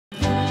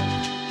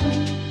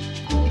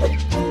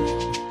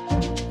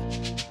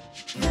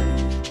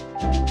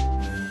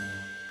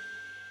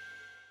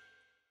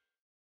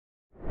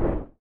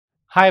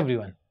Hi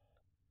everyone.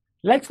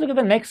 Let's look at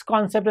the next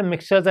concept in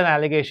mixtures and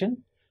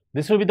aggregation.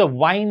 This will be the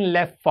wine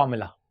left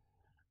formula.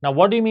 Now,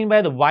 what do you mean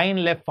by the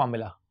wine left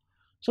formula?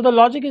 So the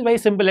logic is very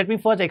simple. Let me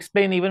first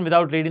explain even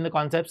without reading the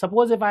concept.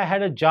 Suppose if I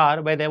had a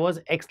jar where there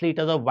was X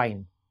liters of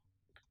wine.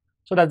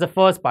 So that's the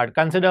first part.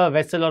 Consider a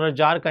vessel or a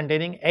jar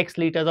containing X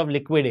liters of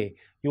liquid A.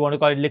 You want to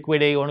call it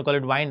liquid A, you want to call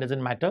it wine,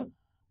 doesn't matter.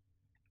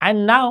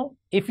 And now,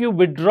 if you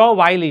withdraw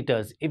Y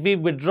liters, if we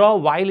withdraw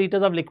Y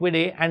liters of liquid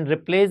A and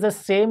replace the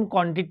same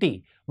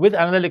quantity with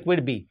another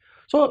liquid B.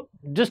 So,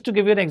 just to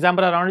give you an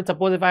example around it,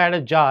 suppose if I had a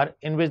jar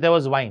in which there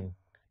was wine.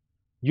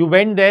 You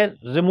went there,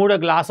 removed a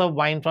glass of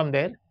wine from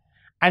there,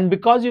 and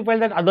because you felt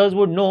that others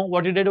would know,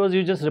 what you did was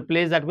you just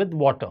replaced that with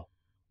water.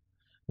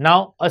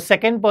 Now, a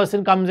second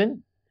person comes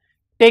in,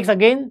 takes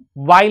again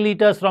Y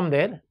liters from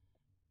there,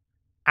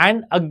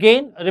 and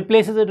again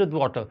replaces it with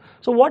water.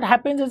 So what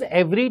happens is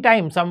every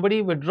time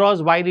somebody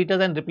withdraws Y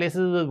liters and replaces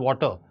it with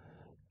water,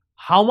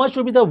 how much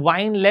will be the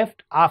wine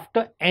left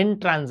after n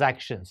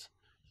transactions?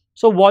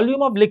 So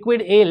volume of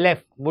liquid A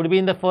left would be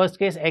in the first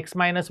case X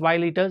minus Y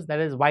liters, that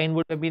is wine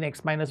would have been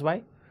X minus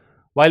Y,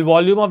 while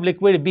volume of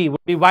liquid B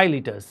would be Y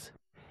liters.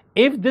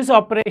 If this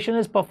operation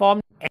is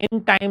performed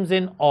n times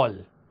in all,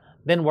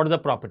 then what is the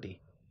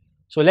property?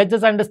 So let's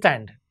just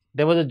understand,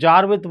 there was a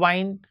jar with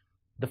wine.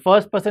 The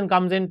first person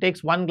comes in,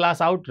 takes one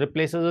glass out,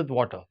 replaces with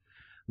water.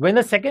 When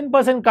the second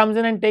person comes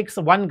in and takes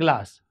one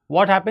glass,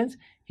 what happens?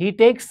 He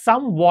takes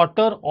some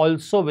water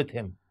also with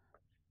him,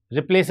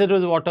 replaces it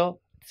with water.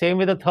 Same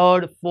with the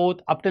third, fourth,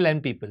 up till n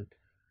people.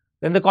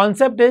 Then the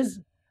concept is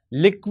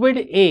liquid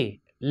A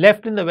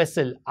left in the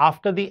vessel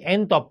after the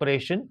nth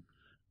operation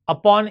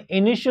upon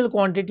initial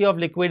quantity of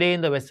liquid A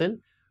in the vessel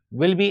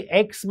will be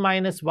X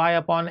minus Y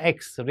upon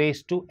X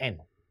raised to n.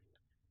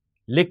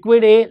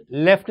 Liquid A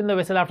left in the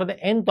vessel after the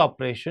nth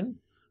operation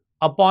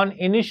upon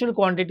initial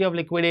quantity of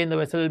liquid A in the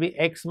vessel will be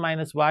X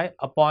minus Y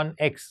upon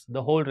X,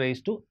 the whole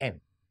raised to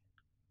n.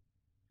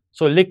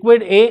 So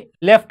liquid A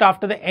left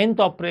after the nth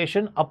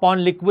operation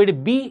upon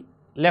liquid B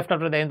left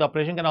after the nth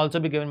operation can also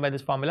be given by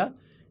this formula.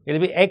 It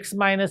will be X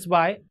minus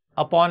Y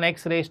upon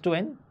X raised to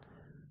n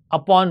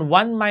upon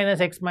 1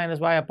 minus X minus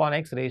Y upon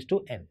X raised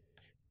to n.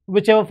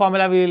 Whichever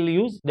formula we will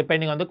use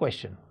depending on the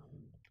question.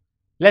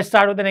 Let's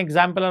start with an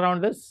example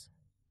around this.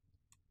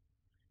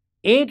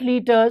 8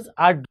 liters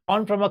are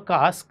drawn from a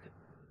cask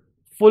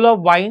full of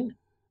wine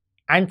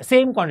and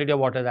same quantity of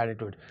water is added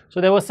to it.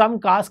 So there was some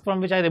cask from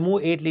which I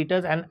remove 8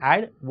 liters and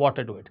add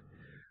water to it.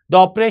 The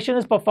operation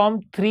is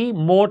performed 3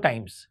 more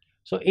times.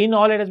 So in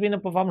all it has been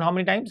performed how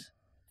many times?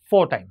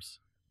 4 times.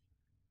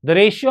 The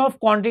ratio of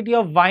quantity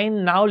of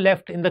wine now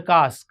left in the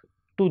cask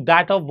to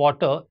that of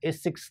water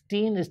is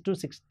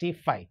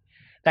 16:65.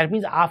 That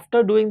means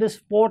after doing this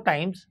 4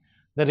 times,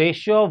 the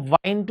ratio of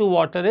wine to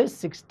water is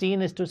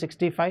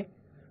 16:65.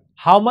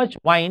 How much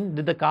wine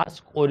did the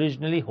cask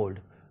originally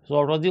hold? So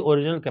what was the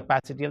original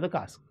capacity of the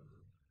cask?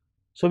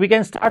 So we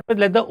can start with,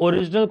 let the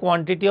original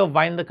quantity of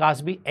wine in the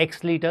cask be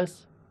X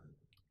liters.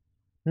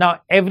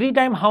 Now every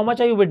time how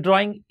much are you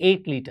withdrawing?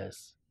 8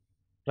 liters,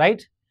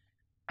 right?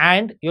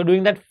 And you're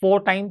doing that 4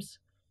 times.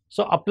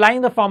 So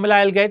applying the formula,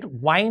 I'll get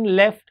wine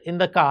left in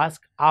the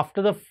cask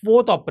after the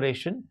 4th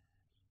operation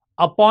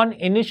upon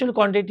initial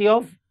quantity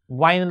of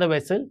wine in the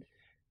vessel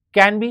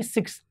can be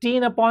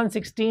 16 upon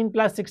 16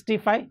 plus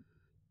 65.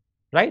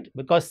 Right,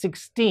 because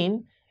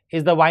 16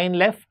 is the wine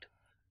left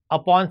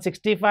upon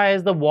 65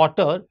 is the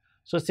water.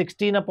 So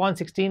 16 upon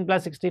 16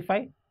 plus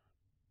 65.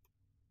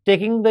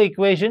 Taking the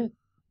equation,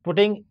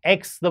 putting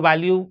X the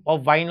value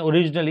of wine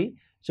originally.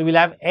 So we'll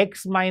have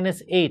X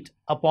minus 8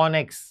 upon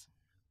X,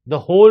 the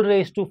whole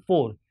raised to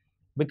 4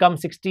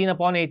 becomes 16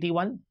 upon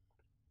 81.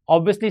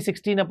 Obviously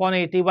 16 upon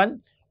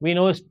 81 we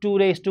know is 2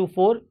 raised to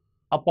 4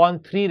 upon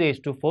 3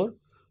 raised to 4.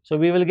 So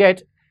we will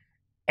get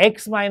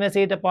X minus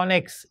 8 upon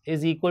X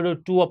is equal to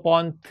 2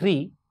 upon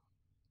 3.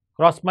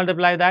 Cross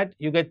multiply that,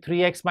 you get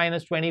 3x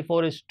minus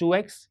 24 is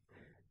 2x.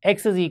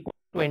 X is equal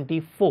to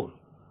 24.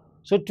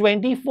 So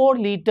 24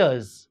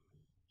 liters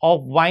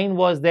of wine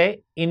was there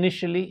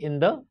initially in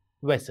the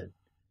vessel.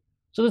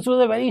 So this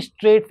was a very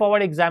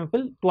straightforward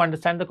example to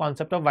understand the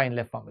concept of wine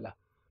left formula.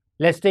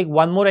 Let's take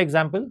one more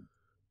example.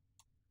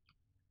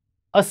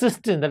 A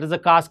cistern, that is a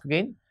cask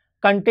again,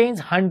 contains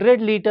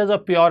 100 liters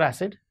of pure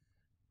acid.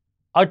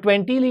 A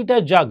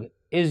 20-liter jug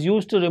is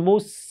used to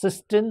remove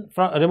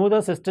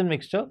the cistern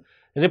mixture,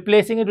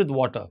 replacing it with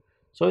water.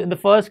 So in the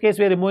first case,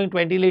 we are removing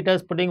 20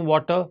 liters, putting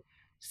water.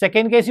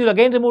 Second case, you'll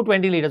again remove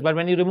 20 liters. But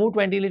when you remove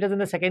 20 liters in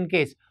the second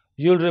case,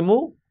 you'll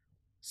remove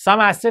some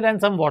acid and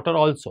some water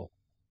also.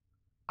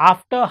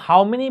 After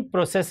how many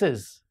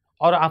processes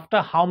or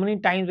after how many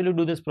times will you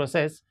do this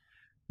process,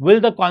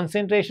 will the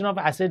concentration of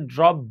acid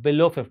drop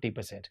below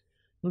 50%?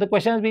 The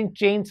question has been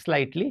changed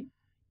slightly.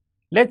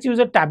 Let's use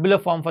a tabular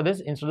form for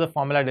this instead of the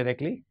formula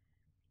directly.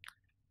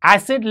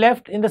 Acid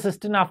left in the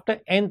cistern after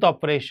nth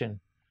operation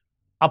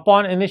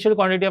upon initial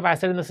quantity of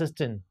acid in the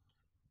cistern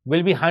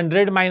will be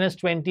 100 minus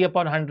 20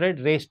 upon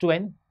 100 raised to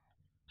n.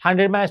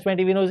 100 minus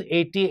 20 we know is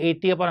 80.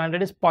 80 upon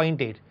 100 is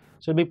 0.8.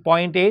 So it will be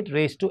 0.8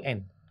 raised to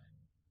n.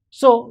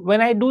 So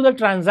when I do the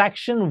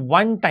transaction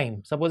one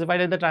time, suppose if I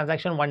did the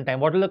transaction one time,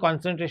 what will the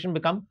concentration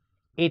become?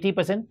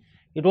 80%.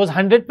 It was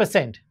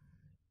 100%.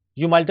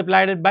 You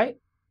multiplied it by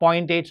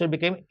 0.8, so it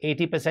became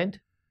 80%.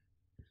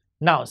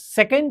 Now,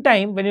 second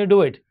time when you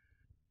do it,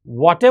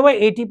 whatever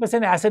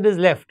 80% acid is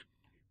left,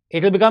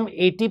 it will become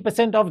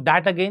 80% of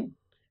that again.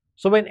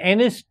 So when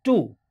n is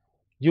 2,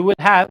 you will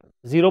have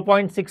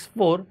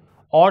 0.64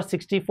 or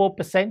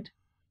 64%.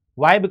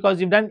 Why? Because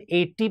you've done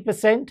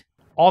 80%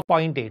 of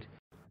 0.8.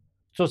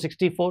 So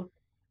 64.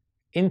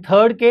 In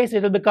third case,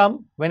 it will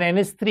become, when n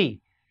is 3,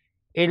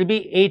 it will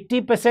be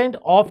 80%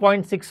 of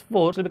 0.64,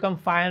 so it will become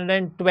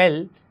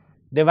 512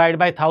 divided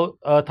by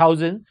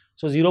 1000,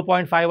 so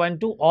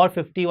 0.512 or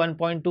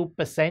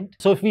 51.2%.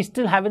 So if we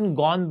still haven't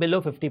gone below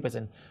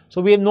 50%.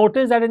 So we have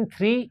noticed that in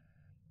three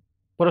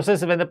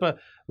processes,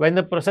 when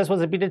the process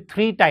was repeated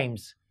 3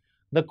 times,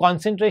 the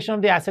concentration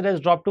of the acid has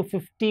dropped to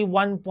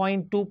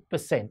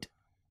 51.2%.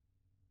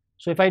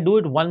 So if I do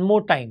it one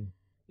more time,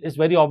 it's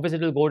very obvious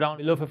it will go down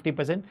below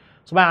 50%.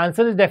 So my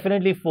answer is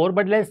definitely 4,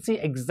 but let's see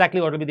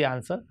exactly what will be the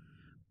answer.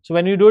 So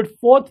when you do it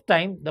fourth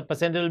time, the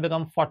percentage will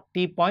become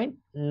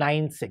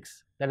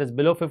 40.96. That is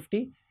below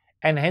 50,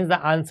 and hence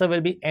the answer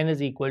will be n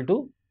is equal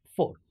to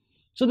 4.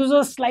 So this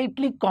was a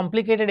slightly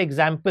complicated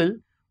example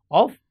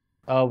of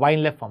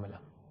Wine-Leff formula.